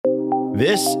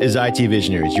This is IT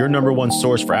Visionaries, your number one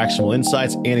source for actionable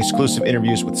insights and exclusive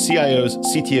interviews with CIOs,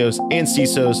 CTOs, and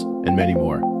CISOs, and many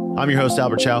more. I'm your host,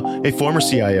 Albert Chow, a former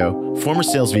CIO, former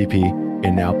sales VP,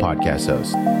 and now podcast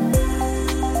host.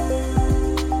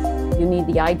 You need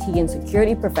the IT and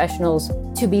security professionals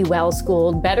to be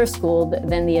well-schooled, better schooled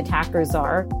than the attackers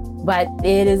are. But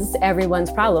it is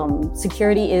everyone's problem.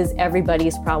 Security is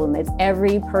everybody's problem. It's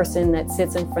every person that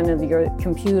sits in front of your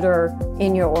computer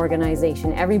in your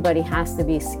organization. Everybody has to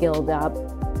be skilled up.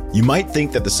 You might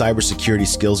think that the cybersecurity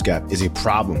skills gap is a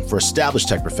problem for established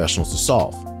tech professionals to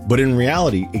solve. But in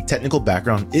reality, a technical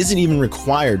background isn't even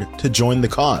required to join the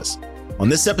cause. On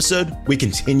this episode, we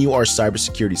continue our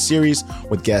cybersecurity series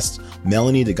with guests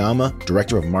Melanie DeGama,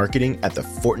 Director of Marketing at the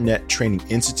Fortinet Training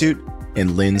Institute,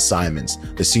 and Lynn Simons,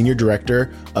 the Senior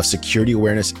Director of Security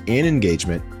Awareness and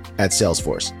Engagement at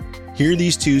Salesforce. Here,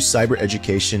 these two cyber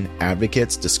education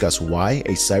advocates discuss why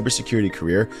a cybersecurity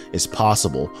career is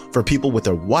possible for people with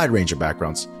a wide range of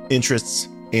backgrounds, interests,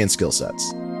 and skill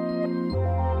sets.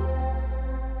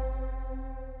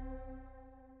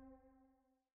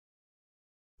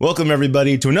 Welcome,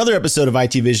 everybody, to another episode of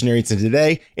IT Visionaries. And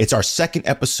today, it's our second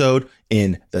episode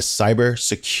in the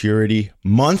Cybersecurity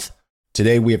Month.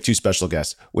 Today, we have two special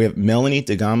guests. We have Melanie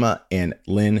DeGama and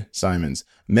Lynn Simons.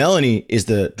 Melanie is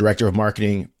the Director of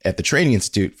Marketing at the Training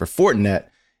Institute for Fortinet,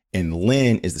 and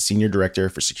Lynn is the Senior Director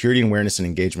for Security Awareness and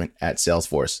Engagement at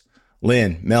Salesforce.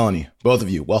 Lynn, Melanie, both of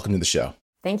you, welcome to the show.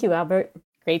 Thank you, Albert.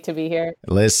 Great to be here.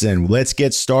 Listen, let's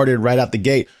get started right out the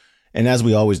gate. And as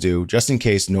we always do, just in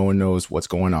case no one knows what's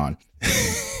going on,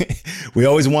 we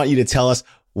always want you to tell us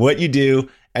what you do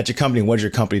at your company. What does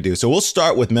your company do? So we'll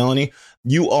start with Melanie.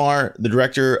 You are the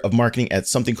Director of Marketing at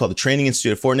something called the Training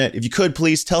Institute at Fortinet. If you could,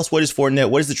 please tell us what is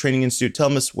Fortinet, what is the Training Institute?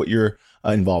 Tell us what you're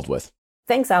involved with.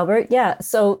 Thanks, Albert. Yeah,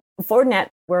 so Fortinet,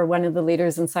 we're one of the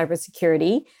leaders in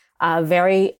cybersecurity.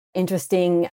 Very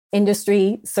interesting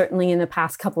industry, certainly in the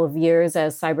past couple of years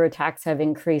as cyber attacks have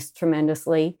increased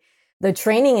tremendously. The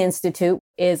Training Institute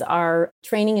is our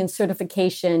training and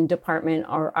certification department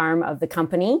or arm of the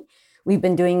company. We've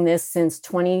been doing this since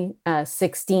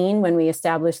 2016 when we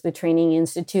established the Training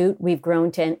Institute. We've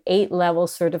grown to an 8-level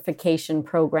certification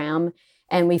program,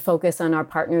 and we focus on our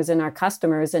partners and our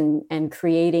customers and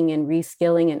creating and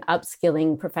reskilling and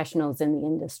upskilling professionals in the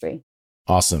industry.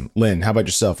 Awesome. Lynn, how about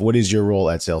yourself? What is your role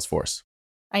at Salesforce?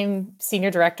 I'm Senior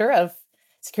Director of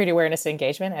Security Awareness and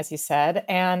Engagement, as you said,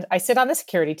 and I sit on the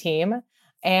security team,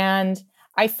 and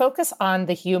I focus on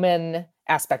the human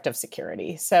aspect of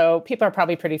security. So people are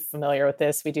probably pretty familiar with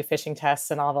this. We do phishing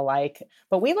tests and all the like,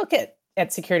 but we look at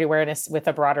security awareness with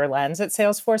a broader lens at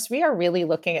Salesforce. We are really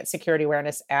looking at security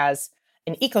awareness as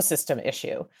an ecosystem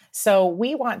issue. So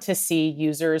we want to see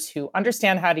users who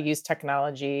understand how to use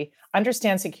technology,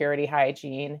 understand security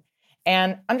hygiene,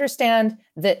 and understand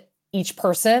that each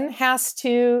person has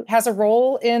a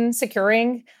role in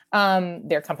securing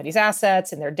their company's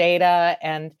assets and their data.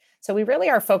 And so we really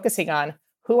are focusing on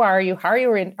who are you, how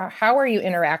are you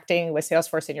interacting with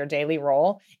Salesforce in your daily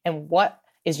role, and what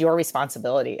is your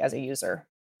responsibility as a user?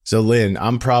 So Lynn,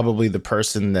 I'm probably the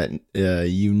person that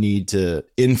you need to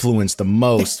influence the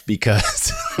most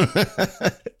because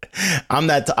I'm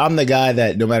the guy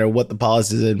that no matter what the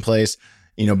policy is in place,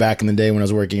 you know, back in the day when I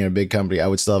was working at a big company, I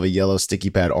would still have a yellow sticky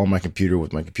pad on my computer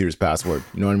with my computer's password.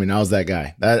 You know what I mean? I was that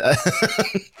guy.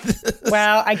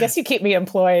 Well, I guess you keep me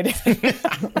employed.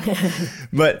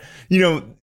 But, you know,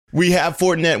 we have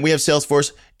Fortinet, we have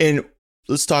Salesforce, and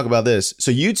let's talk about this.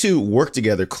 So you two work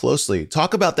together closely.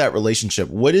 Talk about that relationship.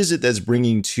 What is it that's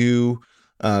bringing two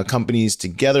companies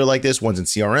together like this? One's in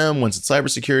CRM, one's in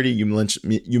cybersecurity.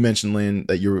 You mentioned, Lynn,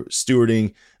 that you're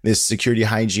stewarding this security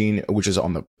hygiene, which is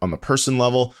on the person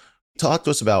level. Talk to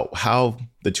us about how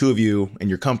the two of you and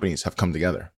your companies have come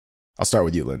together. I'll start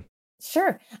with you, Lynn.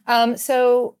 Sure.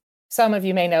 So some of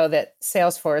you may know that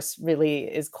Salesforce really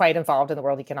is quite involved in the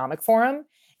World Economic Forum.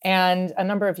 And a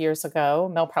number of years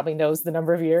ago, Mel probably knows the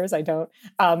number of years, I don't,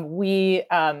 we,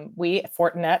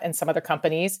 Fortinet and some other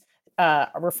companies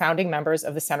were founding members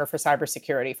of the Center for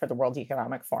Cybersecurity for the World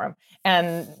Economic Forum.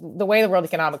 And the way the World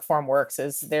Economic Forum works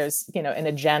is there's, an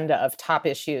agenda of top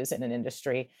issues in an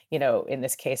industry, in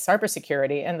this case,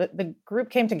 cybersecurity. And the group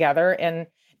came together and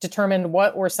determined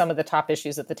what were some of the top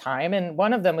issues at the time. And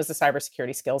one of them was the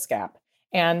cybersecurity skills gap.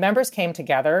 And members came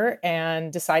together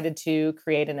and decided to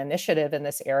create an initiative in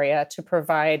this area to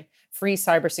provide free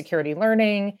cybersecurity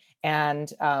learning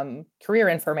and career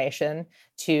information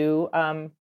to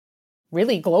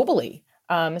really globally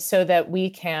so that we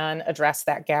can address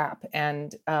that gap.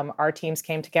 And our teams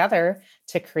came together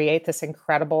to create this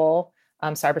incredible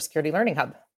cybersecurity learning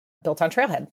hub built on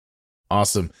Trailhead.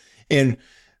 Awesome. And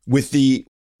With the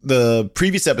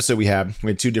previous episode we had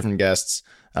two different guests,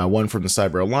 one from the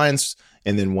Cyber Alliance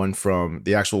and then one from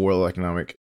the actual World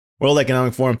Economic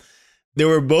Forum. They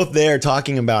were both there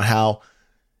talking about how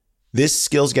this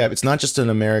skills gap, it's not just an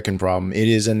American problem. It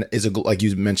is like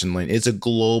you mentioned, Lynn, it's a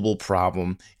global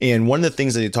problem. And one of the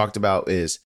things that they talked about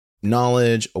is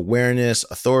knowledge, awareness,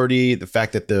 authority, the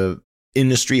fact that the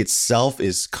industry itself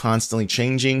is constantly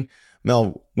changing.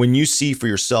 Mel, when you see for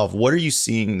yourself, what are you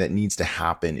seeing that needs to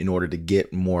happen in order to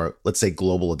get more, let's say,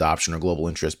 global adoption or global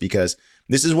interest? Because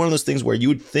this is one of those things where you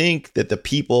would think that the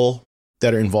people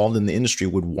that are involved in the industry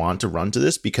would want to run to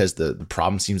this because the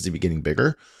problem seems to be getting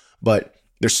bigger. But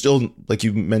there's still, like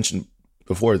you mentioned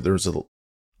before, I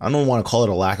don't want to call it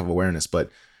a lack of awareness, but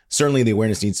certainly the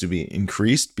awareness needs to be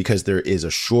increased because there is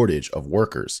a shortage of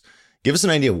workers. Give us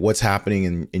an idea of what's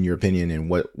happening in your opinion and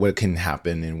what can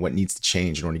happen and what needs to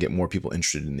change in order to get more people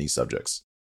interested in these subjects.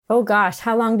 Oh gosh,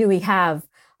 how long do we have?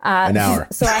 An hour.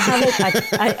 So I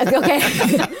haven't, okay,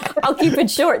 I'll keep it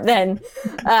short then.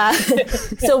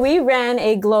 So we ran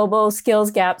a global skills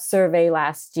gap survey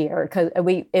last year because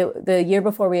the year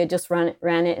before we had just ran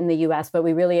it in the US, but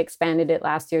we really expanded it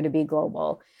last year to be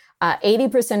global.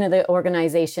 80% of the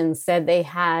organizations said they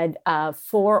had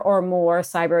 4 or more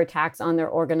cyber attacks on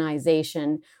their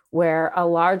organization, where a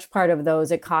large part of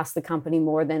those, it cost the company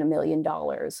more than $1 million.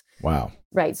 Wow.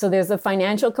 Right. So there's a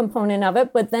financial component of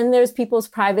it, but then there's people's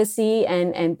privacy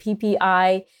and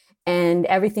PPI and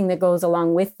everything that goes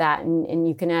along with that. And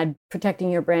you can add protecting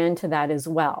your brand to that as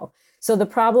well. So the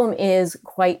problem is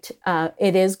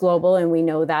it is global. And we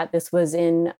know that this was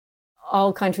in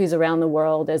all countries around the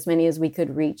world, as many as we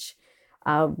could reach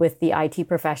with the IT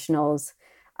professionals.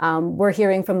 We're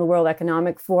hearing from the World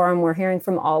Economic Forum. We're hearing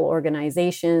from all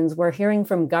organizations. We're hearing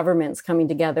from governments coming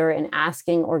together and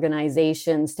asking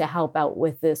organizations to help out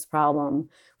with this problem.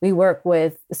 We work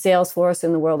with Salesforce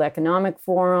and the World Economic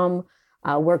Forum.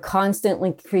 We're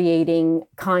constantly creating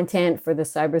content for the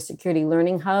Cybersecurity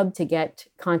Learning Hub to get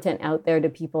content out there to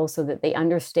people so that they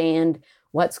understand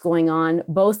what's going on,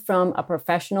 both from a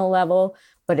professional level,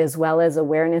 but as well as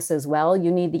awareness as well. You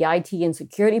need the IT and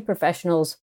security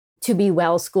professionals to be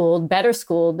well-schooled, better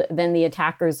schooled than the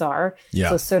attackers are.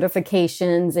 Yeah. So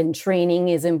certifications and training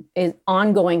is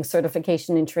ongoing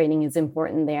certification and training is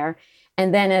important there.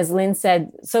 And then as Lynn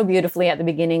said so beautifully at the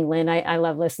beginning, Lynn, I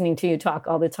love listening to you talk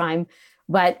all the time,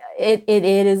 but it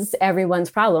is everyone's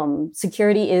problem.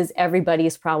 Security is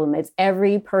everybody's problem. It's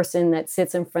every person that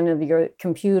sits in front of your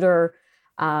computer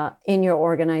in your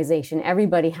organization.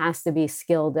 Everybody has to be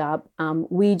skilled up.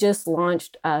 We just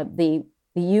launched the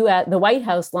White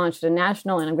House launched a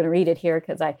national, and I'm going to read it here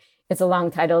because it's a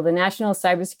long title, the National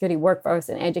Cybersecurity Workforce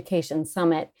and Education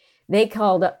Summit. They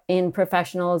called in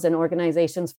professionals and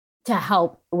organizations to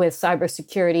help with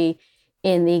cybersecurity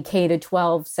in the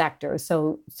K-12 sector.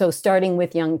 So starting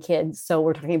with young kids. So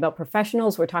we're talking about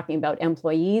professionals, we're talking about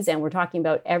employees, and we're talking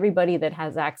about everybody that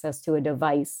has access to a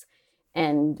device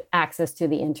and access to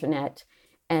the internet.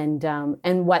 And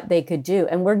what they could do.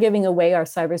 And we're giving away our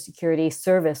cybersecurity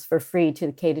service for free to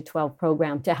the K-12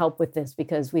 program to help with this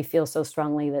because we feel so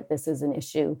strongly that this is an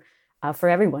issue for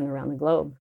everyone around the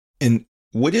globe. And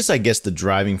what is, I guess, the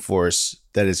driving force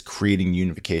that is creating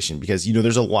unification? Because,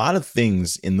 there's a lot of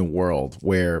things in the world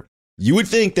where you would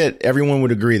think that everyone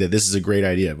would agree that this is a great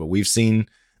idea, but we've seen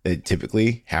that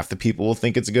typically half the people will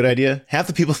think it's a good idea, half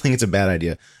the people think it's a bad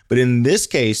idea. But in this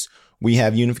case, we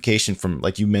have unification from,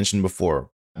 like you mentioned before,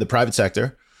 the private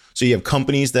sector. So you have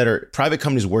private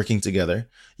companies working together.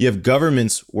 You have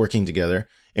governments working together.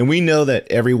 And we know that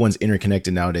everyone's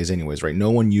interconnected nowadays anyways, right?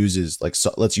 No one uses,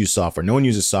 let's use software. No one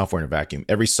uses software in a vacuum.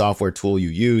 Every software tool you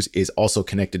use is also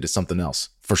connected to something else,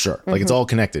 for sure. Mm-hmm. Like it's all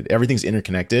connected. Everything's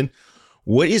interconnected.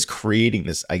 What is creating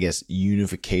this, I guess,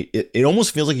 it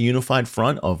almost feels like a unified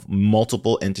front of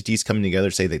multiple entities coming together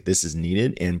to say that this is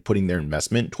needed and putting their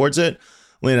investment towards it.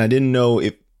 Lynn, I didn't know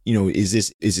if,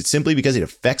 is it simply because it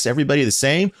affects everybody the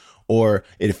same, or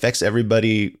it affects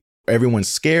everyone's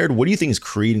scared? What do you think is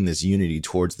creating this unity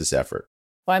towards this effort?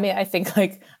 Well, I mean, I think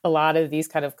like a lot of these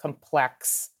kind of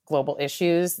complex global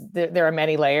issues, there are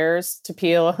many layers to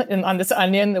peel on this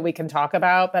onion that we can talk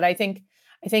about. But I think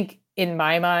in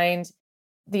my mind,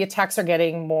 the attacks are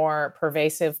getting more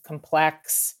pervasive,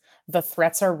 complex. The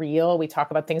threats are real. We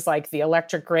talk about things like the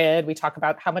electric grid. We talk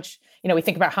about how much, we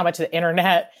think about how much the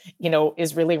internet,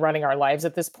 is really running our lives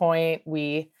at this point.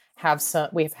 We've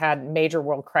had major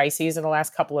world crises in the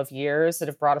last couple of years that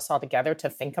have brought us all together to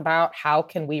think about how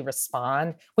can we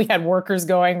respond. We had workers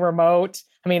going remote.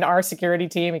 I mean, our security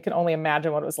team, you can only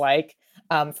imagine what it was like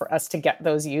for us to get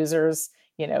those users,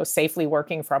 safely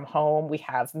working from home. We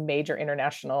have major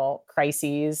international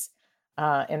crises.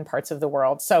 in parts of the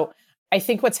world. So I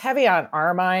think what's heavy on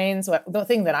our minds, the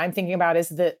thing that I'm thinking about is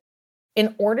that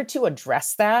in order to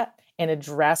address that and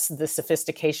address the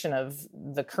sophistication of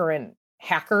the current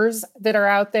hackers that are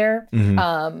out there,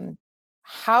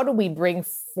 how do we bring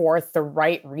forth the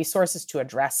right resources to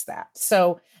address that?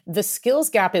 So the skills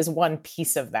gap is one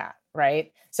piece of that,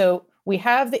 right? So we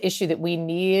have the issue that we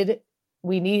need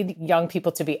young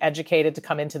people to be educated to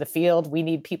come into the field. We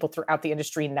need people throughout the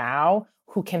industry now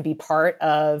who can be part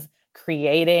of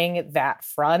creating that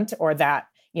front or that,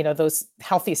 those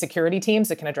healthy security teams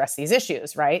that can address these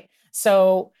issues, right?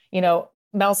 So,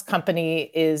 Mel's company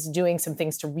is doing some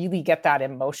things to really get that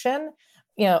in motion.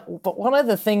 But one of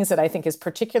the things that I think is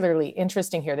particularly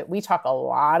interesting here that we talk a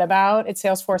lot about at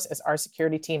Salesforce is our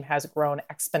security team has grown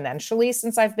exponentially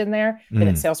since I've been there. Been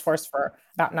at Salesforce for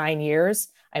about 9 years.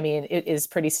 I mean, it is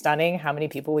pretty stunning how many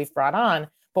people we've brought on.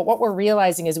 But what we're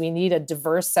realizing is we need a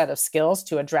diverse set of skills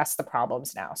to address the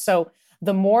problems now. So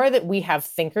the more that we have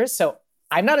thinkers, so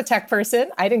I'm not a tech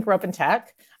person. I didn't grow up in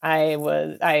tech.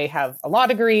 I have a law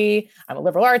degree. I'm a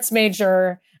liberal arts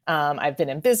major. I've been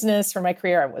in business for my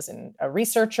career. I was a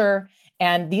researcher.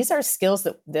 And these are skills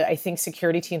that I think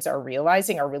security teams are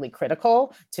realizing are really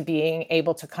critical to being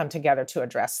able to come together to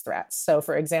address threats. So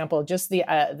for example, just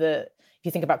if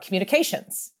you think about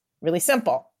communications, really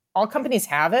simple. All companies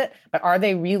have it, but are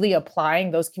they really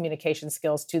applying those communication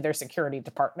skills to their security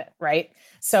department, right?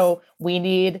 So we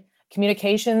need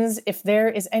communications. If there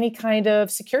is any kind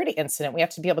of security incident, we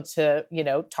have to be able to,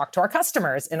 talk to our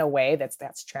customers in a way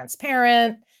that's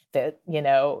transparent, that,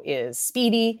 is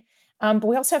speedy. But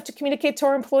we also have to communicate to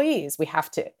our employees. We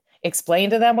have to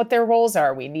explain to them what their roles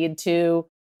are. We need to,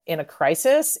 in a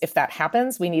crisis, if that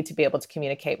happens, we need to be able to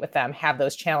communicate with them, have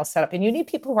those channels set up. And you need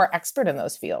people who are expert in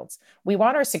those fields. We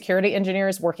want our security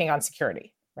engineers working on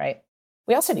security, right?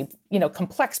 We also need,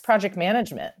 complex project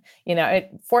management.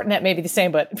 Fortinet may be the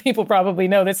same, but people probably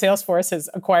know that Salesforce has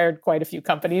acquired quite a few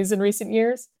companies in recent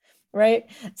years, right?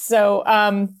 So,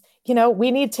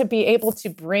 we need to be able to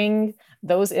bring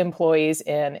those employees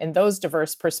in those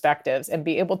diverse perspectives and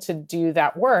be able to do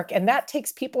that work. And that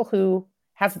takes people who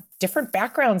have different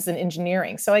backgrounds than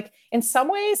engineering. So in some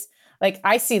ways,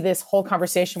 I see this whole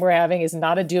conversation we're having is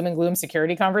not a doom and gloom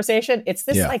security conversation. It's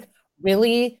this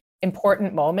really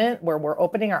important moment where we're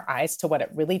opening our eyes to what it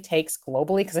really takes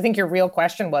globally. Because I think your real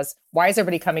question was, why is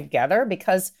everybody coming together?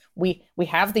 Because we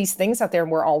have these things out there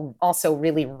and we're all also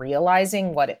really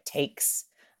realizing what it takes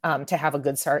to have a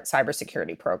good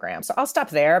cybersecurity program. So I'll stop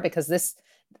there because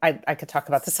I could talk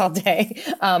about this all day.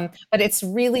 But it's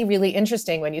really, really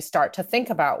interesting when you start to think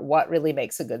about what really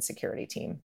makes a good security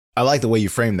team. I like the way you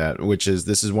frame that, which is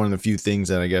this is one of the few things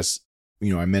that I guess,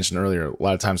 I mentioned earlier, a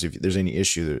lot of times if there's any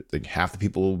issue, half the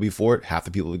people will be for it, half the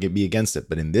people will be against it.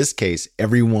 But in this case,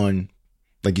 everyone,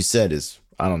 like you said, is,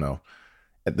 I don't know,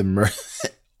 at the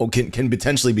can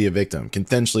potentially be a victim, can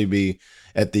potentially be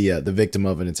at the victim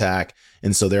of an attack.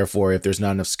 And so therefore, if there's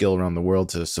not enough skill around the world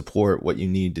to support what you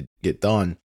need to get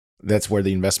done, that's where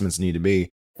the investments need to be.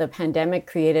 The pandemic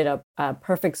created a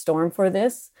perfect storm for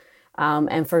this.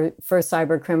 And for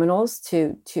cyber criminals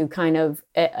to kind of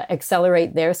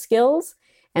accelerate their skills.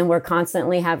 And we're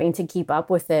constantly having to keep up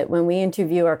with it. When we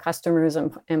interview our customers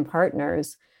and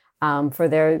partners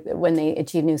when they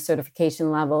achieve new certification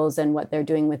levels and what they're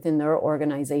doing within their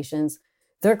organizations,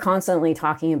 they're constantly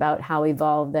talking about how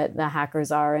evolved that the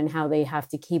hackers are and how they have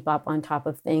to keep up on top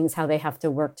of things, how they have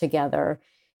to work together.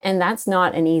 And that's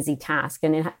not an easy task,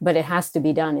 but it has to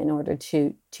be done in order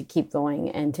to keep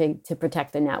going and to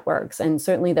protect the networks. And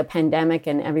certainly the pandemic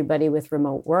and everybody with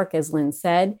remote work, as Lynn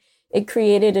said, it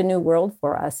created a new world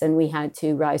for us, and we had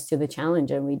to rise to the challenge,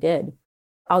 and we did.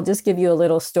 I'll just give you a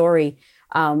little story.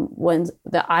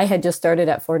 I had just started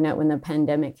at Fortinet when the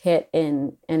pandemic hit,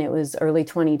 and it was early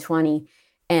 2020,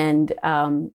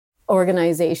 and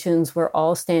organizations were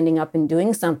all standing up and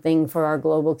doing something for our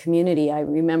global community. I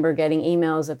remember getting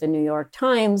emails at the New York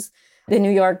Times. The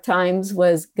New York Times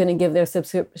was going to give their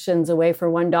subscriptions away for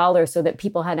 $1 so that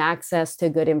people had access to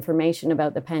good information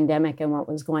about the pandemic and what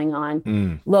was going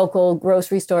on. Local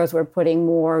grocery stores were putting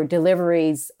more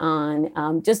deliveries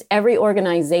on. Just every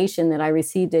organization that I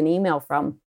received an email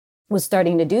from was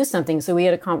starting to do something. So we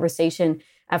had a conversation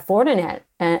at Fortinet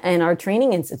and our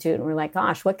training institute. And we're like,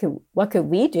 gosh, what could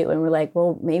we do? And we're like,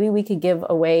 well, maybe we could give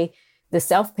away the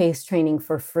self-paced training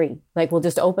for free. We'll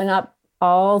just open up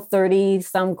all 30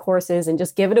 some courses and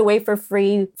just give it away for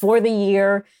free for the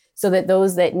year so that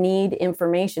those that need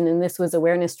information, and this was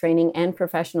awareness training and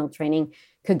professional training,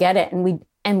 could get it.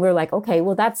 And we're like, okay,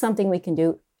 well, that's something we can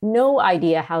do. No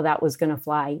idea how that was going to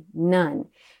fly. None.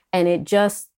 And it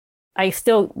just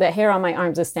the hair on my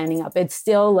arms is standing up. It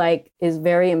still like is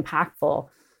very impactful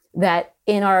that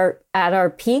at our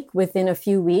peak within a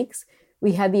few weeks,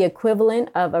 we had the equivalent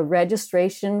of a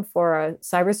registration for a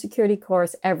cybersecurity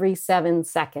course every 7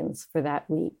 seconds for that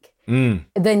week.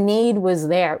 The need was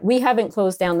there. We haven't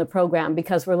closed down the program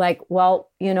because we're like,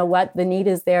 well, you know what? The need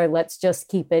is there. Let's just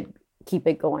keep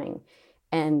it going.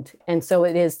 And so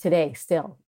it is today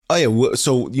still. Oh yeah.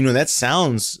 So, that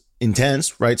sounds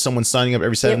intense, right? Someone signing up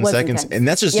every 7 seconds. Intense. And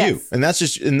that's just you. And that's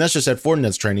just at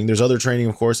Fortinet's training. There's other training,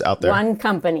 of course, out there. One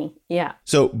company. Yeah.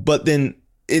 So, but then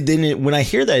when I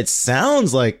hear that, it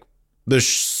sounds like the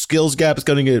skills gap is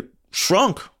going to get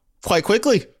shrunk quite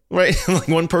quickly, right? Like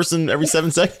one person every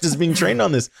 7 seconds is being trained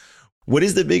on this. What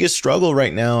is the biggest struggle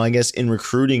right now, I guess, in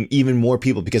recruiting even more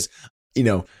people? Because,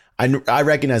 I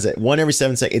recognize that one every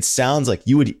 7 seconds, it sounds like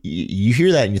you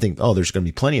hear that and you think, oh, there's going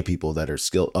to be plenty of people that are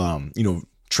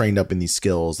trained up in these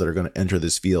skills that are going to enter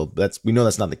this field. We know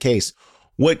that's not the case.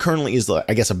 What currently is,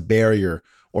 I guess, a barrier,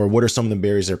 or what are some of the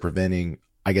barriers that are preventing,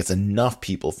 I guess, enough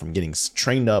people from getting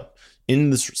trained up in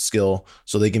this skill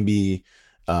so they can be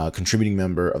a contributing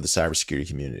member of the cybersecurity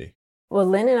community? Well,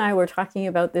 Lynn and I were talking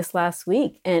about this last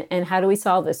week, and how do we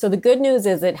solve this? So the good news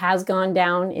is it has gone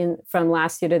down from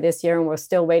last year to this year, and we're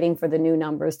still waiting for the new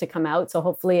numbers to come out. So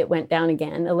hopefully it went down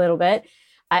again a little bit.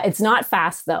 It's not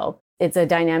fast, though. It's a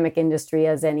dynamic industry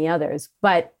as any others.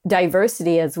 But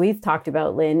diversity, as we've talked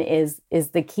about, Lynn, is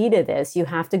the key to this. You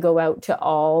have to go out to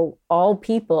all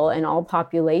people and all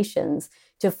populations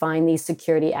to find these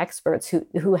security experts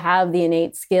who have the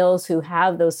innate skills, who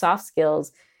have those soft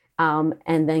skills,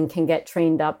 and then can get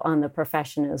trained up on the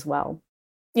profession as well.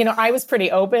 I was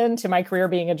pretty open to my career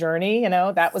being a journey.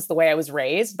 That was the way I was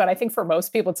raised. But I think for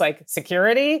most people, it's like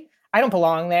security. I don't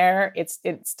belong there. It's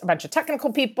a bunch of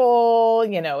technical people,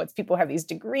 it's people who have these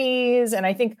degrees. And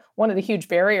I think one of the huge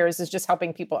barriers is just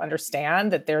helping people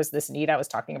understand that there's this need I was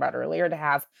talking about earlier to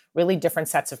have really different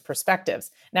sets of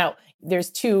perspectives. Now, there's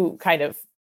two kind of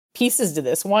pieces to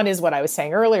this. One is what I was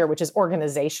saying earlier, which is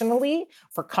organizationally,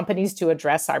 for companies to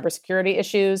address cybersecurity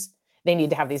issues, they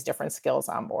need to have these different skills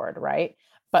on board, right?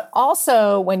 But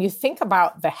also when you think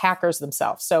about the hackers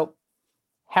themselves, so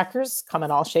hackers come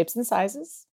in all shapes and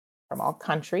sizes, from all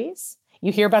countries.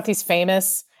 You hear about these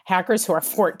famous hackers who are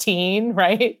 14,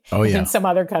 right? Oh, yeah. In some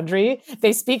other country.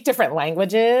 They speak different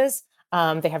languages.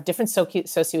 They have different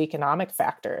socioeconomic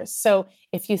factors. So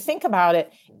if you think about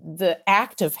it, the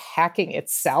act of hacking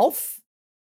itself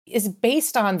is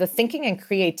based on the thinking and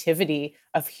creativity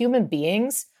of human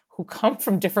beings who come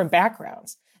from different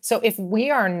backgrounds. So if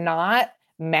we are not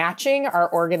matching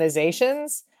our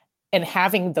organizations and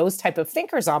having those type of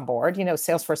thinkers on board,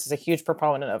 Salesforce is a huge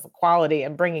proponent of equality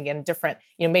and bringing in different,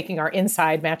 making our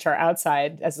inside match our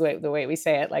outside, as the way we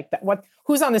say it. Like that,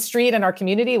 who's on the street in our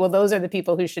community? Well, those are the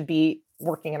people who should be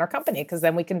working in our company because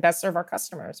then we can best serve our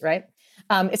customers, right?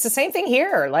 It's the same thing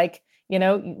here. Like,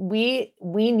 we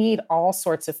need all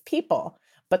sorts of people,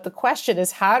 but the question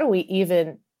is, how do we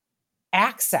even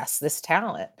access this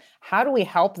talent? How do we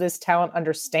help this talent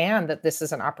understand that this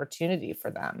is an opportunity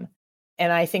for them?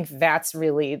 And I think that's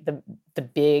really the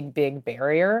big, big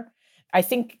barrier. I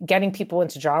think getting people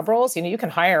into job roles, you can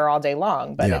hire all day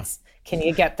long, but it's, can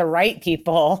you get the right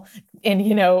people? And,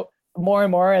 more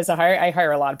and more as I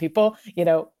hire a lot of people,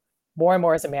 more and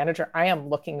more as a manager, I am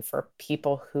looking for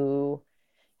people who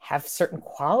have certain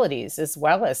qualities as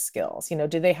well as skills.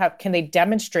 Can they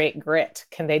demonstrate grit?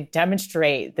 Can they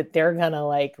demonstrate that they're going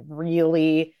to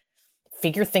really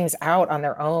figure things out on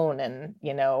their own? And,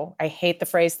 I hate the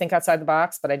phrase think outside the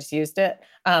box, but I just used it,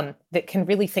 that can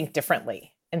really think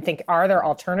differently and think, are there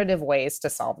alternative ways to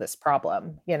solve this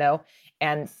problem?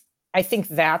 And I think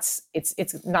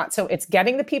it's not, so it's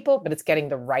getting the people, but it's getting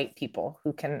the right people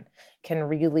who can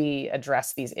really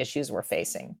address these issues we're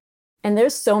facing. And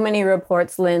there's so many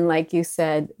reports, Lynn, like you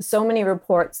said, so many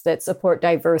reports that support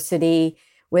diversity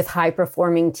with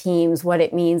high-performing teams, what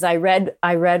it means. I read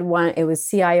one, it was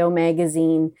CIO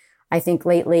Magazine, I think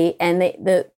lately, and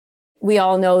we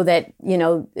all know that,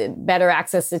 better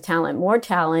access to talent, more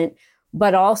talent,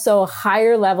 but also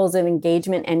higher levels of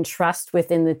engagement and trust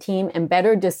within the team and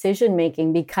better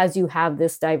decision-making because you have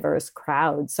this diverse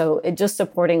crowd. So it just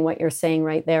supporting what you're saying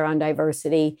right there on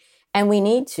diversity. And we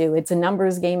need to, it's a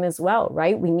numbers game as well,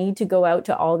 right? We need to go out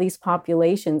to all these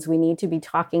populations. We need to be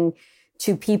talking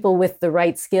to people with the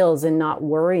right skills and not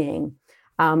worrying.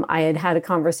 I had a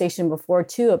conversation before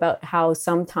too about how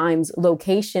sometimes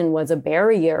location was a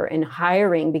barrier in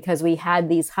hiring because we had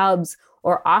these hubs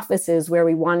or offices where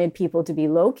we wanted people to be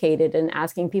located, and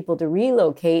asking people to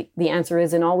relocate, the answer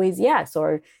isn't always yes,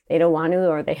 or they don't want to,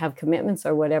 or they have commitments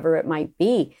or whatever it might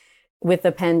be. with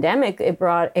the pandemic, it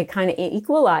kind of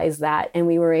equalized that. And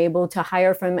we were able to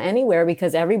hire from anywhere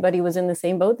because everybody was in the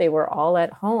same boat. They were all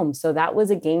at home. So that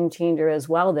was a game changer as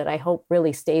well that I hope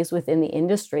really stays within the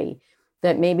industry,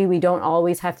 that maybe we don't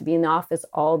always have to be in the office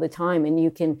all the time, and you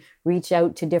can reach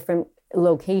out to different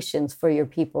locations for your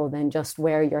people than just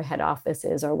where your head office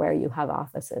is or where you have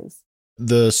offices.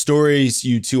 The stories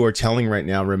you two are telling right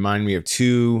now remind me of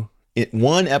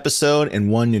one episode and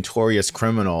one Notorious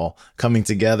Criminal coming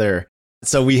together.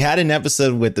 So we had an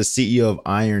episode with the CEO of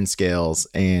IronScales,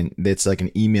 and it's like an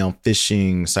email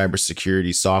phishing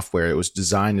cybersecurity software. It was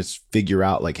designed to figure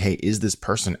out like, hey, is this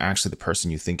person actually the person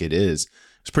you think it is?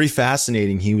 It's pretty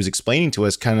fascinating. He was explaining to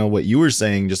us kind of what you were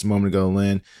saying just a moment ago,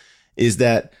 Lynn, is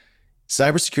that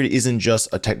cybersecurity isn't just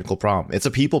a technical problem. It's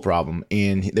a people problem.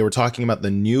 And they were talking about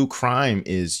the new crime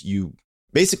is you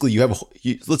got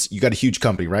a huge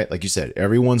company, right? Like you said,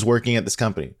 everyone's working at this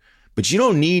company. But you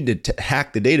don't need to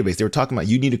hack the database. They were talking about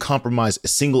you need to compromise a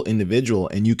single individual,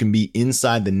 and you can be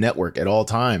inside the network at all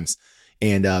times.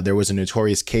 And there was a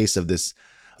notorious case of this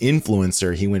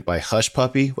influencer. He went by Hush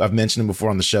Puppy. I've mentioned him before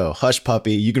on the show. Hush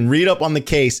Puppy. You can read up on the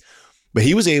case, but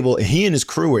he and his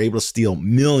crew were able to steal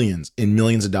millions and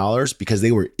millions of dollars because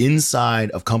they were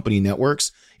inside of company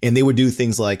networks, and they would do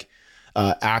things like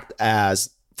act as,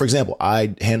 for example,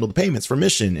 I handled the payments for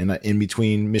Mission and in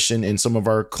between Mission and some of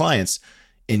our clients.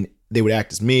 And they would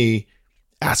act as me,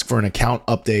 ask for an account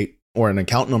update or an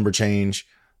account number change.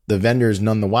 The vendor's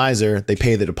none the wiser. They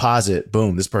pay the deposit.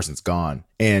 Boom, this person's gone.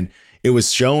 And it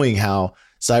was showing how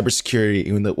cybersecurity,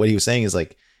 even what he was saying is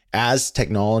like, as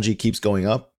technology keeps going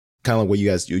up, kind of like what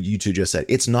you two just said,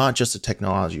 it's not just a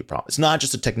technology problem. It's not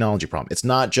just a technology problem. It's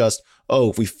not just,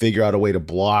 if we figure out a way to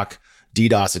block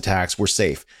DDoS attacks, we're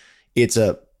safe. It's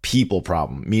a people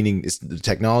problem, meaning it's the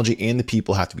technology and the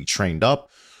people have to be trained up.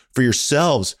 For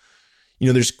yourselves,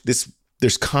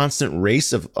 there's constant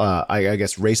race of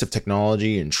race of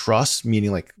technology and trust,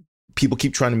 meaning like people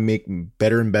keep trying to make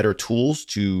better and better tools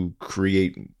to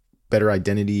create better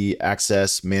identity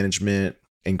access management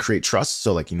and create trust.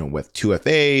 So like, with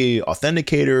 2FA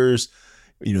authenticators,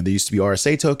 there used to be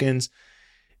RSA tokens.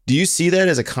 Do you see that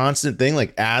as a constant thing?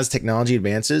 Like as technology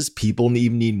advances, people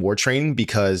need more training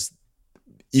because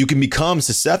you can become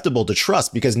susceptible to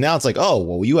trust, because now it's like,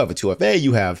 you have a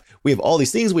 2FA, we have all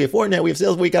these things, we have Fortinet, we have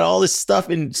sales, we got all this stuff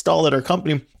installed at our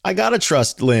company. I gotta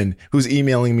trust Lynn, who's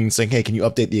emailing me and saying, hey, can you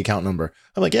update the account number?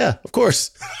 I'm like, yeah, of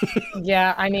course.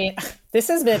 Yeah, this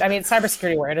has been, it's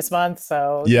Cybersecurity Awareness Month.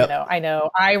 So, yep. I know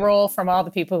I roll from all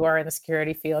the people who are in the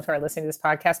security field who are listening to this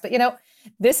podcast, but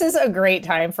this is a great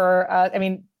time for,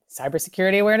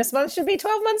 Cybersecurity Awareness Month should be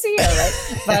 12 months a year,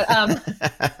 right?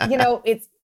 But,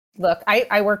 look,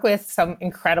 I work with some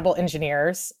incredible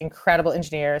engineers,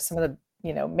 some of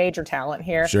the, major talent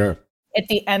here. Sure. At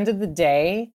the end of the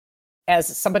day, as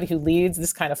somebody who leads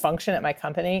this kind of function at my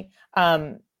company,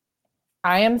 I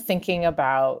am thinking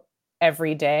about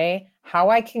every day how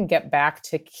I can get back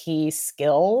to key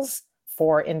skills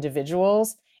for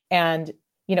individuals. And,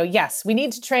 yes, we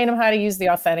need to train them how to use the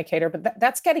authenticator, but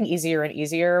that's getting easier and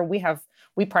easier.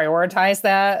 We prioritize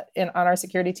that on our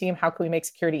security team. How can we make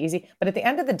security easy? But at the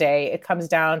end of the day, it comes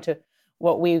down to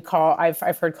what we call, I've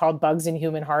heard called bugs in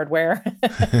human hardware,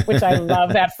 which I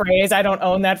love that phrase. I don't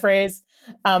own that phrase.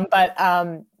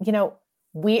 But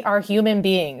we are human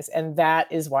beings, and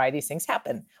that is why these things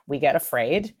happen. We get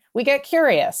afraid. We get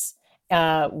curious.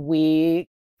 We're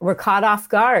caught off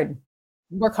guard.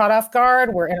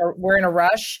 We're in a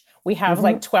rush. We have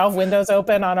like 12 windows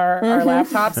open on our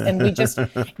laptops, and we just,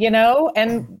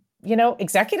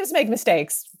 executives make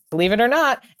mistakes. Believe it or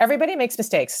not, everybody makes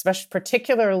mistakes, especially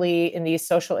particularly in these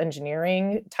social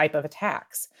engineering type of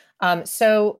attacks.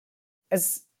 So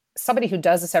as somebody who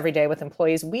does this every day with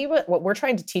employees, what we're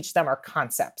trying to teach them are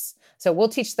concepts. So we'll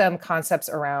teach them concepts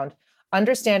around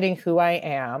understanding who I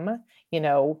am.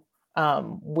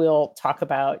 We'll talk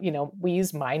about, we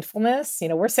use mindfulness.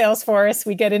 We're Salesforce.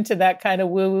 We get into that kind of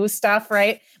woo-woo stuff,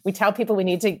 right? We tell people we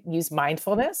need to use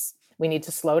mindfulness. We need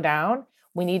to slow down.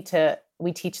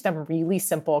 We teach them really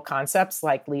simple concepts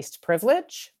like least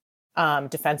privilege,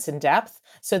 defense in depth,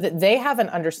 so that they have an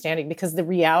understanding, because the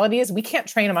reality is we can't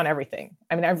train them on everything.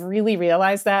 I've really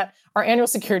realized that our annual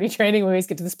security training, we always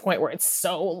get to this point where it's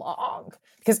so long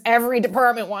because every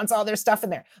department wants all their stuff in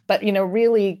there. But, we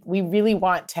really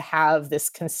want to have this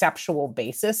conceptual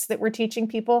basis that we're teaching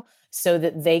people so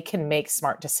that they can make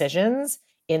smart decisions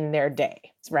in their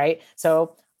day, right?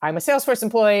 So I'm a Salesforce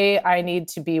employee. I need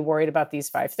to be worried about these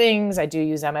 5 things. I do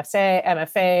use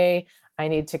MFA. I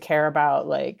need to care about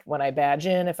like when I badge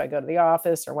in, if I go to the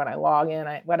office, or when I log in,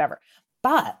 whatever.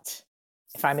 But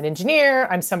If I'm an engineer,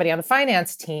 I'm somebody on the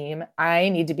finance team, I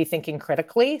need to be thinking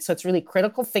critically. So it's really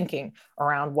critical thinking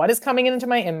around what is coming into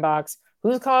my inbox,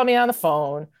 who's calling me on the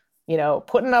phone,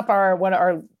 putting up our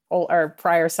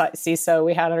prior CISO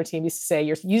we had on our team used to say,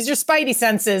 use your spidey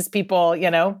senses, people,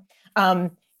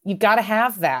 you've got to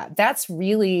have that. That's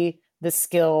really the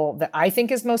skill that I think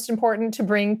is most important to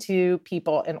bring to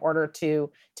people in order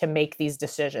to make these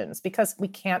decisions, because we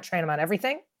can't train them on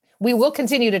everything. We will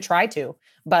continue to try to,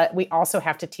 but we also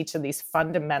have to teach them these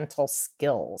fundamental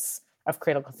skills of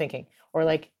critical thinking, or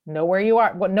like know where you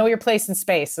are, know your place in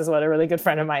space is what a really good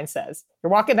friend of mine says.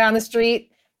 You're walking down the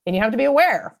street and you have to be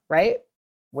aware, right?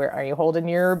 Where are you holding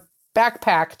your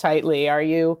backpack tightly? Are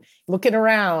you looking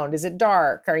around? Is it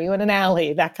dark? Are you in an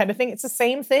alley? That kind of thing. It's the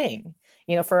same thing,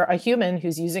 for a human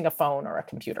who's using a phone or a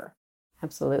computer.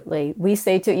 Absolutely. We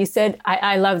say to, you said,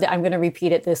 I loved it. I'm going to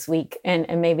repeat it this week and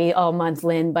maybe all month,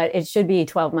 Lynn, but it should be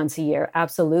 12 months a year.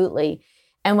 Absolutely.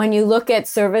 And when you look at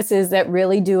services that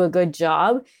really do a good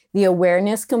job, the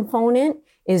awareness component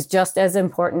is just as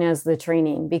important as the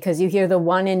training, because you hear the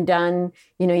one and done,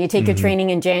 you take your training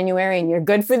in January and you're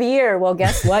good for the year. Well,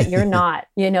 guess what? You're not,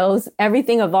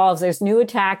 everything evolves. There's new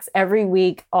attacks every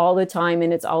week, all the time,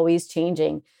 and it's always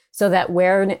changing. So that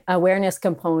awareness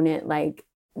component, like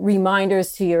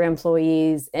reminders to your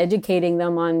employees, educating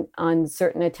them on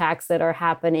certain attacks that are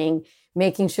happening,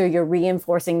 making sure you're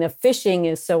reinforcing the phishing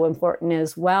is so important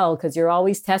as well, because you're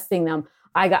always testing them.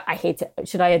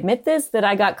 Should I admit this, that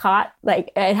I got caught?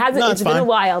 Like it's been a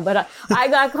while, but I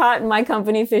got caught in my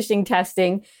company phishing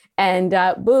testing, and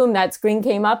boom, that screen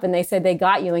came up and they said they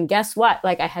got you. And guess what?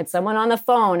 Like I had someone on the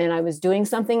phone and I was doing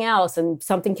something else and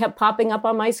something kept popping up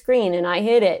on my screen and I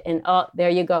hit it. And there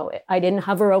you go. I didn't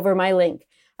hover over my link.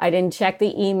 I didn't check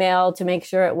the email to make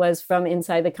sure it was from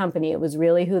inside the company. It was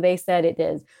really who they said it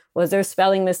is. Was there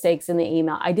spelling mistakes in the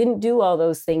email? I didn't do all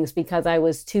those things because I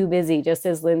was too busy. Just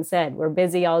as Lynn said, we're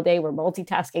busy all day. We're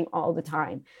multitasking all the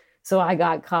time. So I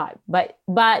got caught. But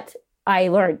I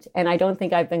learned, and I don't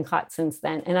think I've been caught since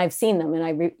then. And I've seen them,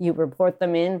 and you report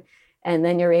them in, and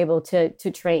then you're able to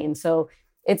train. So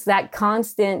it's that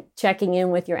constant checking in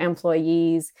with your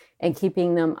employees and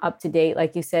keeping them up to date.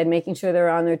 Like you said, making sure they're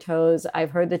on their toes.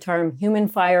 I've heard the term human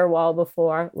firewall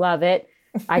before. Love it.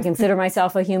 I consider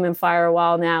myself a human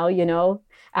firewall now,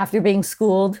 after being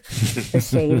schooled. The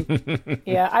shame.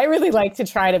 Yeah, I really like to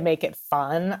try to make it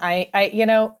fun.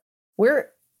 We're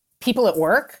people at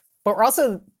work, but we're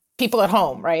also people at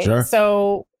home, right? Sure.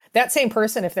 So that same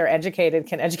person, if they're educated,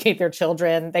 can educate their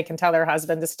children. They can tell their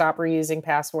husband to stop reusing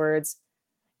passwords.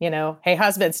 Hey,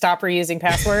 husband, stop reusing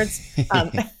passwords.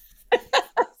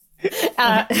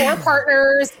 Or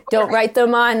partners. Don't write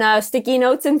them on sticky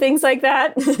notes and things like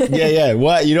that. Yeah.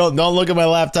 What? You don't look at my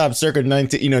laptop circa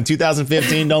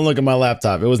 2015. Don't look at my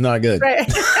laptop. It was not good.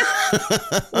 Right.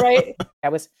 Right. I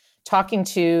was talking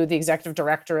to the executive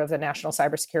director of the National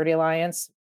Cybersecurity Alliance.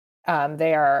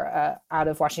 They are out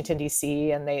of Washington,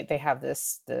 D.C., and they have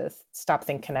the Stop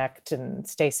Think Connect and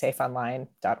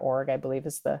StaySafeOnline.org, I believe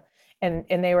is and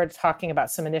they were talking about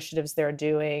some initiatives they're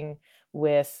doing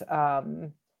with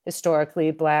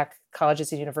historically Black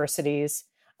colleges and universities,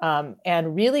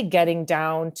 and really getting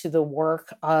down to the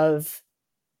work of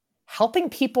helping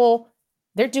people.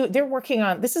 They're working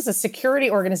on, this is a security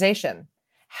organization,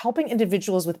 helping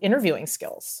individuals with interviewing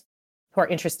skills who are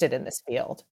interested in this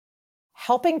field,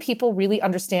 helping people really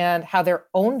understand how their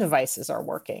own devices are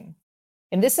working.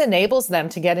 And this enables them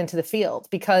to get into the field,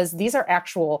 because these are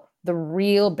the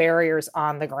real barriers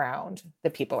on the ground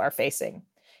that people are facing.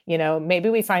 Maybe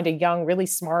we find a young, really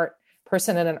smart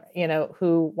person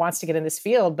who wants to get in this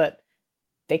field, but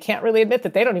they can't really admit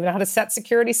that they don't even know how to set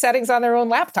security settings on their own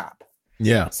laptop.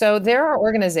 Yeah. So there are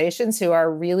organizations who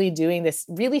are really doing this,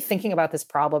 really thinking about this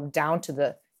problem down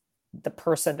to the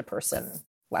person-to-person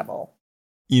level.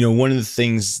 One of the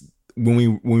things when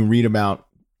we read about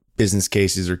business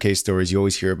cases or case stories, you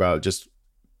always hear about just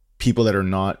people that are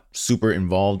not super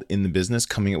involved in the business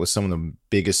coming up with some of the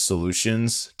biggest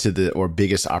solutions or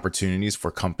biggest opportunities for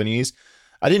companies.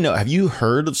 I didn't know. Have you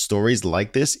heard of stories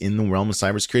like this in the realm of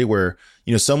cybersecurity where,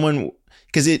 someone,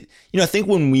 because I think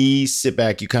when we sit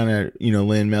back, you kind of,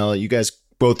 Lynn, Mel, you guys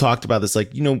both talked about this,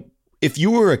 like, if you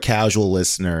were a casual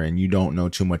listener and you don't know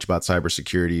too much about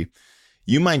cybersecurity,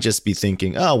 you might just be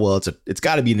thinking, oh, well, it's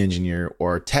got to be an engineer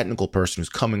or a technical person who's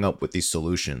coming up with these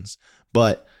solutions.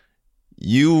 But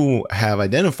you have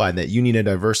identified that you need a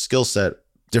diverse skill set,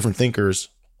 different thinkers,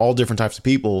 all different types of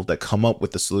people that come up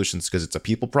with the solutions, because it's a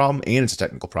people problem and it's a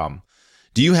technical problem.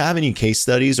 Do you have any case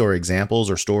studies or examples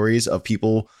or stories of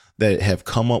people that have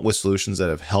come up with solutions that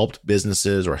have helped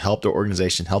businesses or helped their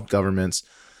organization, helped governments,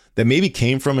 that maybe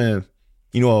came from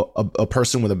a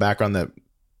person with a background that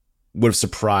would have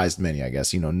surprised many, I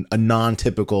guess, a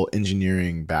non-typical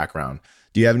engineering background.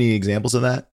 Do you have any examples of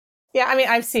that? Yeah, I mean,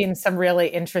 I've seen some really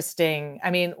interesting,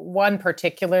 one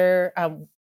particular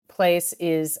place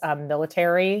is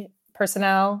military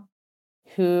personnel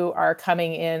who are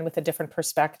coming in with a different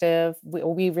perspective.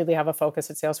 We really have a focus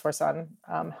at Salesforce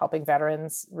on helping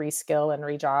veterans reskill and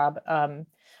rejob.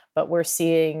 But we're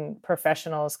seeing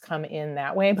professionals come in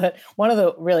that way. But one of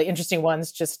the really interesting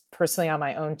ones, just personally on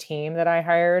my own team that I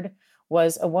hired,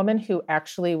 was a woman who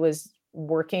actually was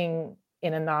working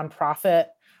in a nonprofit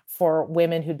for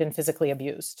women who'd been physically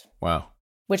abused. Wow.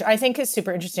 Which I think is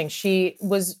super interesting. She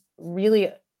was really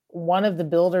one of the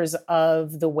builders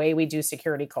of the way we do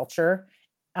security culture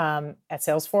at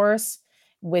Salesforce,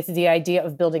 with the idea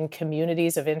of building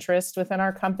communities of interest within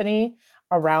our company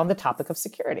around the topic of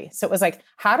security. So it was like,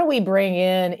 how do we bring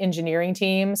in engineering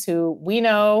teams who we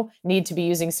know need to be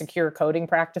using secure coding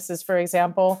practices, for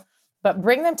example, but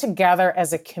bring them together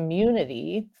as a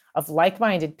community of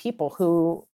like-minded people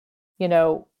who, we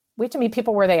have to meet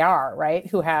people where they are, right?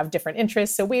 Who have different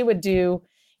interests. So we would do,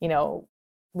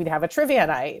 we'd have a trivia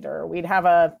night, or we'd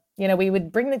have we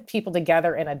would bring the people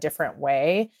together in a different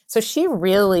way. So she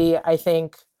really, I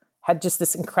think, had just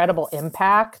this incredible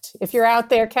impact. If you're out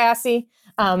there, Cassie,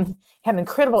 had an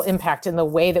incredible impact in the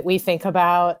way that we think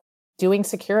about doing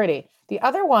security. The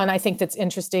other one I think that's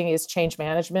interesting is change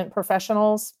management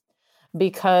professionals,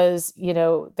 because,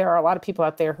 there are a lot of people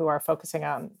out there who are focusing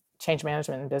on change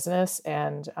management in business.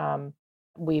 And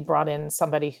we brought in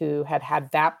somebody who had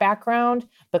that background,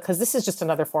 because this is just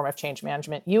another form of change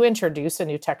management. You introduce a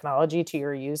new technology to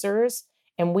your users,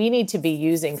 and we need to be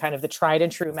using kind of the tried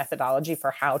and true methodology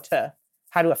for how to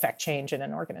affect change in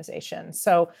an organization.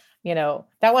 So,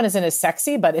 that one isn't as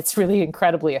sexy, but it's really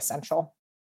incredibly essential.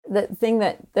 The thing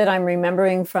that I'm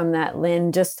remembering from that,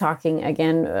 Lynn, just talking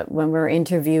again when we're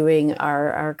interviewing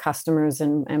our customers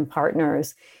and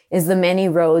partners, is the many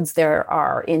roads there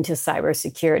are into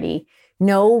cybersecurity.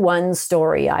 No one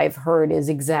story I've heard is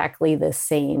exactly the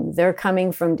same. They're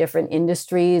coming from different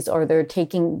industries, or they're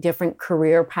taking different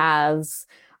career paths.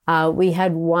 We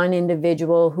had one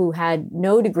individual who had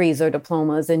no degrees or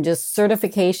diplomas and just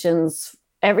certifications,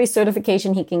 every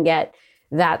certification he can get.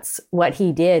 That's what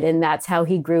he did. And that's how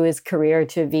he grew his career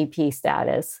to VP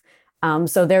status.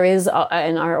 So there is,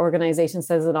 and our organization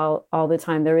says it all the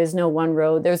time, there is no one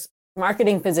road. There's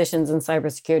marketing positions in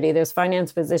cybersecurity. There's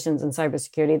finance positions in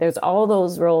cybersecurity. There's all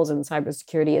those roles in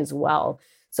cybersecurity as well.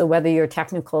 So whether you're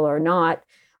technical or not,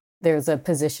 there's a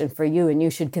position for you, and you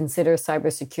should consider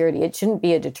cybersecurity. It shouldn't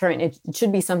be a deterrent. It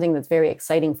should be something that's very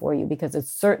exciting for you, because it's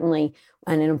certainly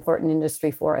an important industry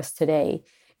for us today.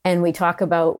 And we talk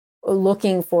about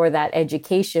looking for that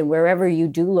education wherever you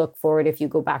do look for it. If you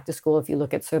go back to school, if you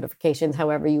look at certifications,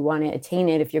 however you want to attain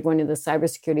it, if you're going to the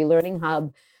Cybersecurity Learning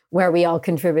Hub, where we all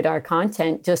contribute our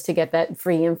content just to get that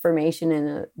free information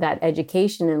and that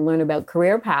education and learn about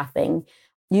career pathing,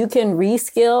 you can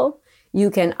reskill, you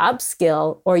can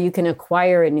upskill, or you can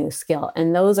acquire a new skill.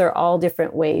 And those are all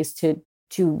different ways to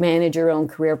manage your own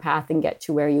career path and get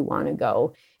to where you want to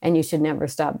go. And you should never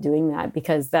stop doing that,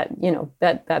 because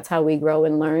that's how we grow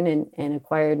and learn and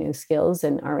acquire new skills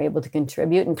and are able to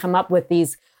contribute and come up with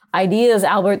these ideas,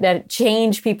 Albert, that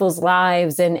change people's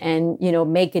lives and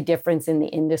make a difference in the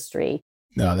industry.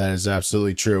 No, that is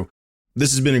absolutely true.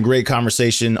 This has been a great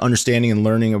conversation, understanding and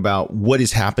learning about what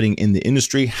is happening in the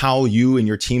industry, how you and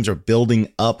your teams are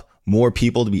building up more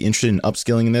people to be interested in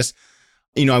upskilling in this.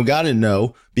 I've got to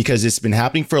know, because it's been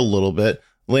happening for a little bit.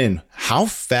 Lynn, how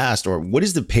fast, or what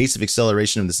is the pace of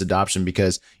acceleration of this adoption?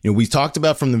 Because, we talked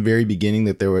about from the very beginning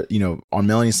that there were, on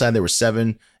Melanie's side, there were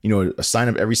 7, a sign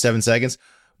up every 7 seconds.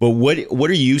 But what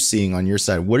are you seeing on your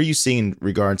side? What are you seeing in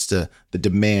regards to the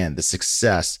demand, the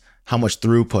success, how much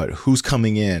throughput, who's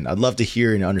coming in? I'd love to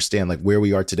hear and understand like where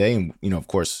we are today. And, of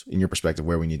course, in your perspective,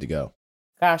 where we need to go.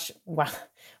 Gosh, wow.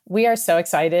 We are so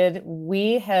excited.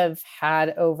 We have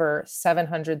had over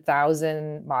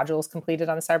 700,000 modules completed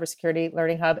on the Cybersecurity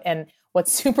Learning Hub. And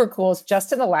what's super cool is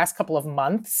just in the last couple of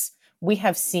months, we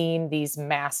have seen these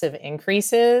massive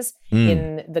increases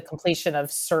in the completion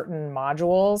of certain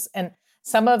modules. And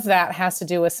some of that has to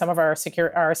do with some of our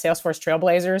Salesforce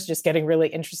Trailblazers just getting really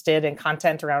interested in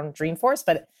content around Dreamforce,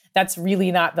 but that's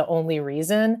really not the only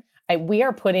reason. We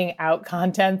are putting out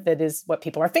content that is what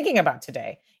people are thinking about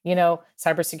today.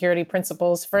 Cybersecurity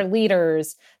principles for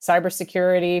leaders,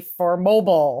 cybersecurity for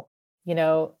mobile,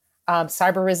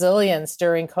 cyber resilience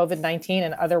during COVID-19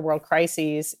 and other world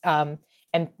crises.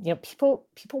 People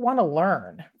want to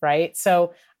learn, right?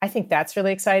 So I think that's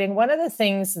really exciting. One of the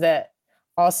things that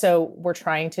also we're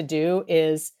trying to do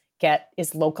is get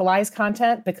is localized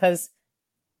content because,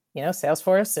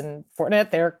 Salesforce and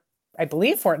Fortinet, I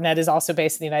believe Fortinet is also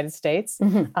based in the United States,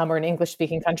 or an English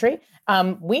speaking country.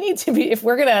 We need to be,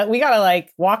 we gotta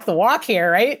like walk the walk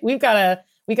here, right? We gotta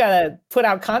put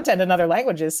out content in other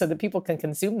languages so that people can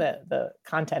consume the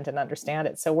content and understand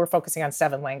it. So we're focusing on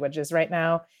 7 languages right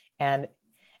now. And,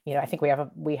 I think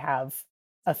we have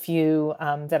a few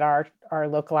that are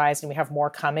localized, and we have more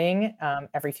coming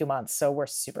every few months. So we're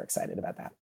super excited about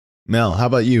that. Mel, how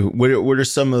about you? What are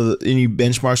some of any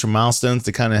benchmarks or milestones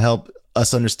to kind of help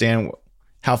us understand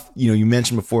how, you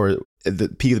mentioned before at the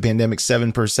peak of the pandemic,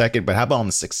 7 per second, but how about on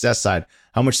the success side?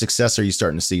 How much success are you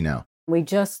starting to see now? We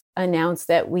just announced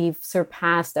that we've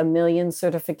surpassed 1 million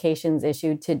certifications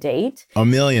issued to date. 1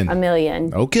 million? 1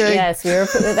 million. Okay. Yes,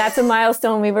 that's a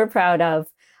milestone we were proud of.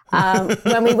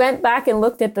 When we went back and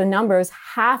looked at the numbers,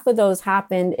 half of those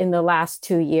happened in the last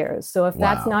 2 years. So if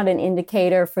that's not an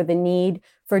indicator for the need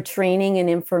for training and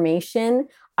information,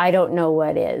 I don't know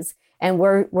what is. And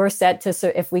we're set to,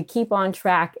 so if we keep on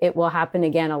track, it will happen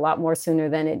again a lot more sooner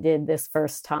than it did this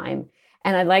first time.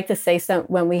 And I'd like to say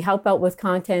when we help out with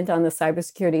content on the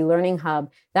Cybersecurity Learning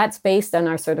Hub, that's based on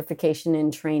our certification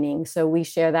and training. So we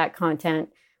share that content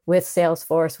with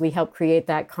Salesforce. We help create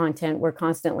that content. We're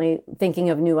constantly thinking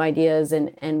of new ideas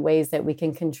and ways that we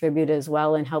can contribute as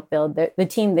well and help build. The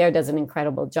team there does an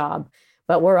incredible job.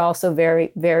 But we're also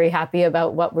very, very happy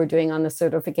about what we're doing on the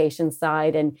certification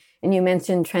side. And you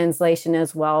mentioned translation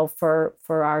as well for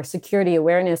our security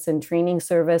awareness and training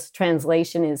service.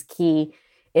 Translation is key.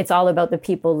 It's all about the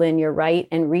people, Lynn, you're right,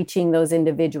 and reaching those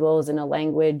individuals in a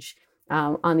language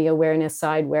on the awareness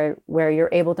side where you're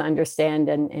able to understand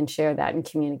and share that and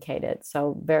communicate it.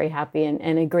 So very happy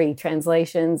and agree.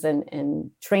 Translations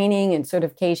and training and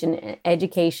certification,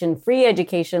 education, free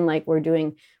education like we're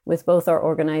doing with both our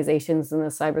organizations and the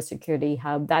Cybersecurity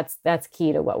Hub, that's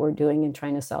key to what we're doing in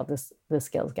trying to solve the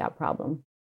skills gap problem.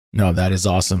 No, that is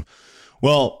awesome.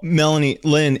 Well, Melanie,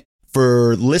 Lynn,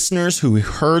 for listeners who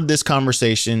heard this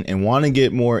conversation and want to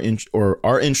get more or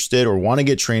are interested or want to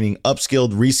get training,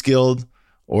 upskilled, reskilled,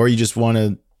 or you just want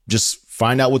to just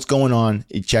find out what's going on,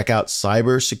 you check out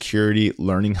Cybersecurity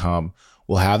Learning Hub.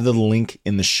 We'll have the link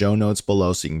in the show notes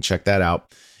below so you can check that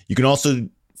out. You can also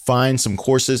find some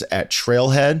courses at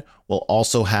Trailhead. We'll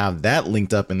also have that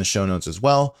linked up in the show notes as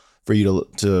well for you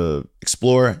to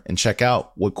explore and check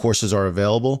out what courses are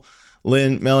available.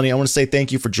 Lynn, Melanie, I want to say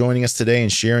thank you for joining us today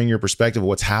and sharing your perspective of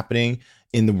what's happening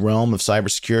in the realm of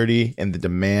cybersecurity and the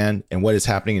demand and what is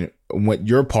happening and what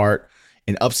your part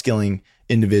in upskilling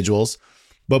individuals.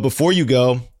 But before you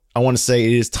go, I want to say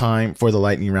it is time for the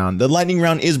lightning round. The lightning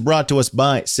round is brought to us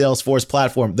by Salesforce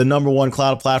Platform, the #1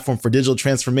 cloud platform for digital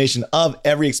transformation of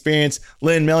every experience.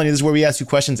 Lynn, Melanie, this is where we ask you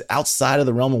questions outside of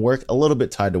the realm of work, a little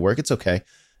bit tied to work. It's okay.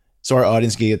 So our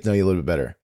audience can get to know you a little bit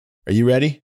better. Are you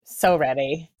ready? So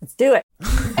ready. Let's do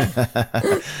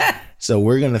it. So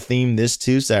we're going to theme this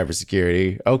to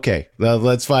cybersecurity. Okay,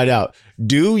 let's find out.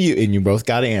 Do you, and you both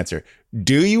got to answer,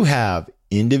 do you have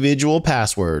individual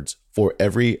passwords for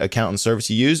every account and service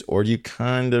you use, or do you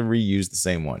kind of reuse the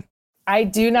same one? I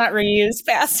do not reuse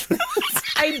passwords.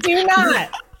 I do not.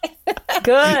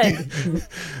 Good.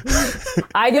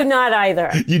 I do not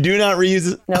either. You do not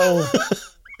reuse it? No.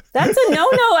 That's a no,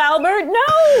 Albert.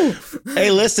 No. Hey,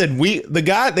 listen,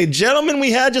 the gentleman we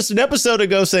had just an episode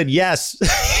ago said yes.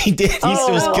 He did. He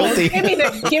was guilty.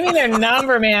 Give me their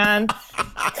number, man.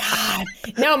 God.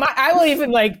 No, I will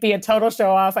even be a total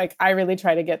show off. I really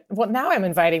try to get. Well, now I'm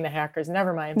inviting the hackers.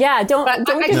 Never mind. Yeah, don't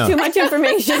give too much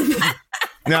information.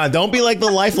 No, don't be like the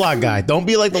LifeLock guy. Don't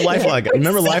be like the LifeLock guy.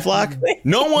 Remember LifeLock?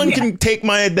 No one can take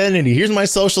my identity. Here's my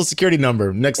social security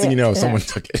number. Next thing you know, someone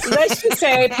took it. Let's just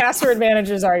say password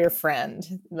managers are your friend.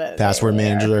 Password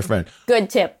managers are your friend. Good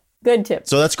tip.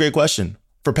 So that's a great question.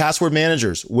 For password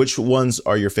managers, which ones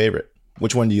are your favorite?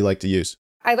 Which one do you like to use?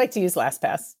 I like to use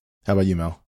LastPass. How about you,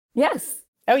 Mel? Yes.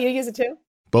 Oh, you use it too?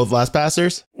 Both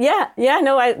LastPassers? Yeah.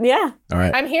 All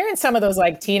right. I'm hearing some of those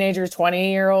teenagers,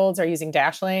 20-year-olds are using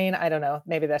Dashlane. I don't know.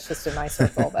 Maybe that's just in my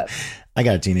circle, but I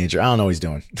got a teenager. I don't know what he's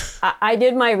doing. I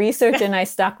did my research and I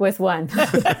stuck with one.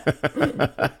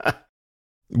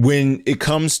 When it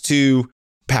comes to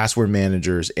password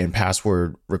managers and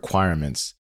password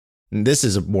requirements, this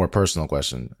is a more personal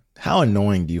question. How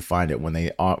annoying do you find it when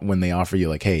they offer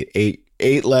you hey,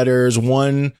 eight letters,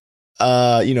 one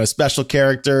special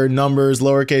character, numbers,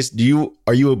 lowercase?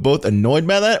 Are you both annoyed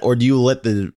by that, or do you let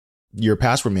your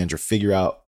password manager figure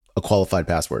out a qualified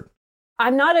password?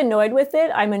 I'm not annoyed with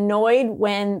it. I'm annoyed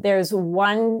when there's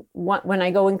when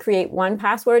I go and create one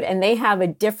password and they have a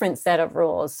different set of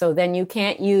rules. So then you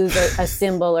can't use a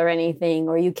symbol or anything,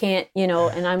 or you can't,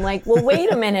 and I'm like, well,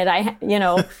 wait a minute.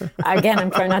 Again,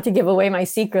 I'm trying not to give away my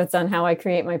secrets on how I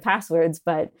create my passwords.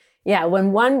 But yeah,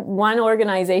 when one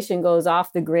organization goes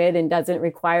off the grid and doesn't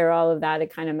require all of that,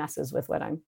 it kind of messes with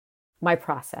my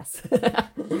process.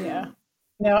 Yeah.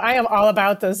 No, I am all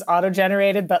about those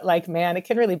auto-generated, but man, it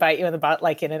can really bite you in the butt,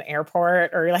 in an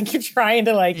airport, or you're trying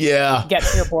to get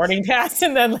to your boarding pass,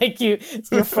 and then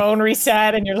your phone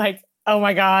reset, and you're like, oh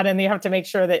my God, and you have to make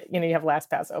sure that you have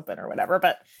LastPass open or whatever.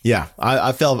 But yeah,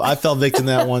 I fell victim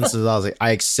to that once. I was I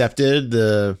accepted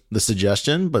the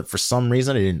suggestion, but for some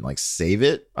reason I didn't save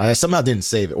it. I somehow didn't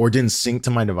save it or didn't sync to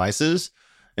my devices,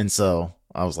 and so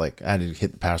I was I had to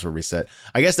hit the password reset.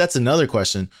 I guess that's another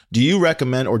question. Do you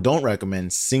recommend or don't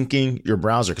recommend syncing your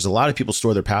browser? Because a lot of people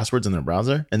store their passwords in their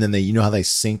browser, and then how they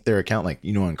sync their account,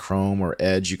 on Chrome or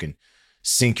Edge, you can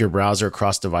sync your browser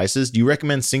across devices. Do you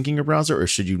recommend syncing your browser, or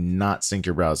should you not sync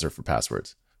your browser for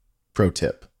passwords? Pro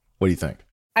tip. What do you think?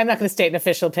 I'm not going to state an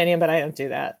official opinion, but I don't do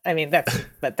that. I mean, but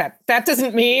that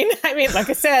doesn't mean, like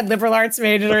I said, liberal arts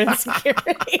major in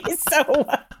security. So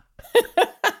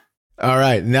all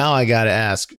right, now I got to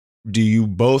ask, do you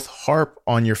both harp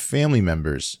on your family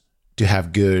members to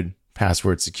have good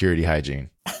password security hygiene?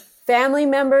 Family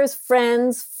members,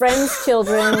 friends,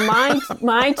 children,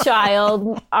 my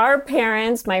child, our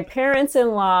parents, my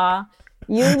parents-in-law,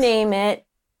 you name it.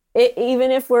 Even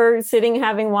if we're sitting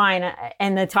having wine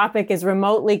and the topic is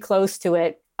remotely close to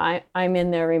it, I'm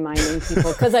in there reminding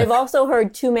people, because I've also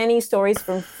heard too many stories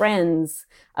from friends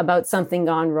about something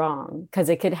gone wrong, because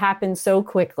it could happen so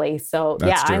quickly. So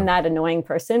that's true. I'm that annoying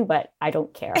person, but I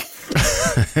don't care.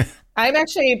 I'm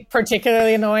actually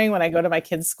particularly annoying when I go to my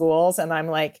kids' schools and I'm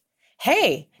like,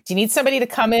 hey, do you need somebody to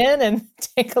come in and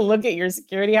take a look at your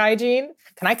security hygiene?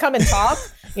 Can I come and talk?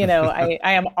 I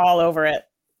am all over it.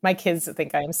 My kids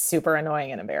think I am super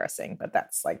annoying and embarrassing, but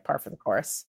that's par for the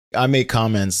course. I make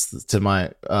comments to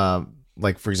my,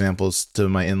 for example, to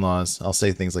my in-laws. I'll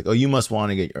say things like, oh, you must want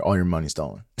to get all your money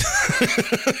stolen.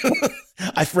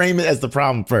 I frame it as the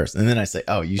problem first. And then I say,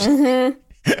 oh, you should.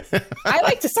 Mm-hmm. I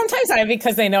like to, sometimes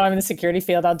because they know I'm in the security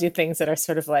field, I'll do things that are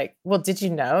sort of well, did you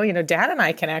know, Dad and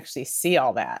I can actually see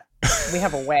all that. We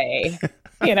have a way,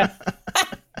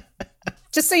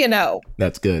 just so you know.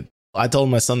 That's good. I told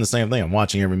my son the same thing. I'm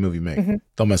watching every movie you make. Mm-hmm.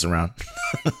 Don't mess around.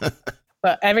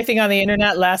 But everything on the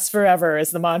internet lasts forever is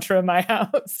the mantra of my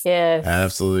house. Yes.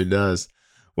 Absolutely does.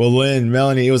 Well, Lynn,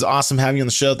 Melanie, it was awesome having you on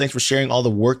the show. Thanks for sharing all the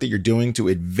work that you're doing to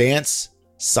advance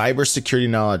cybersecurity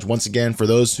knowledge. Once again, for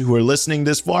those who are listening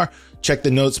this far, check the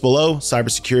notes below.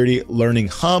 Cybersecurity Learning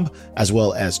Hub, as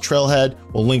well as Trailhead.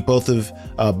 We'll link both of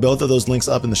those links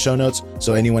up in the show notes,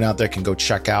 so anyone out there can go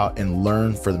check out and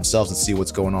learn for themselves and see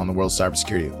what's going on in the world of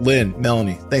cybersecurity. Lynn,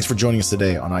 Melanie, thanks for joining us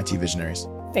today on IT Visionaries.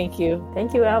 Thank you.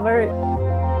 Thank you, Albert.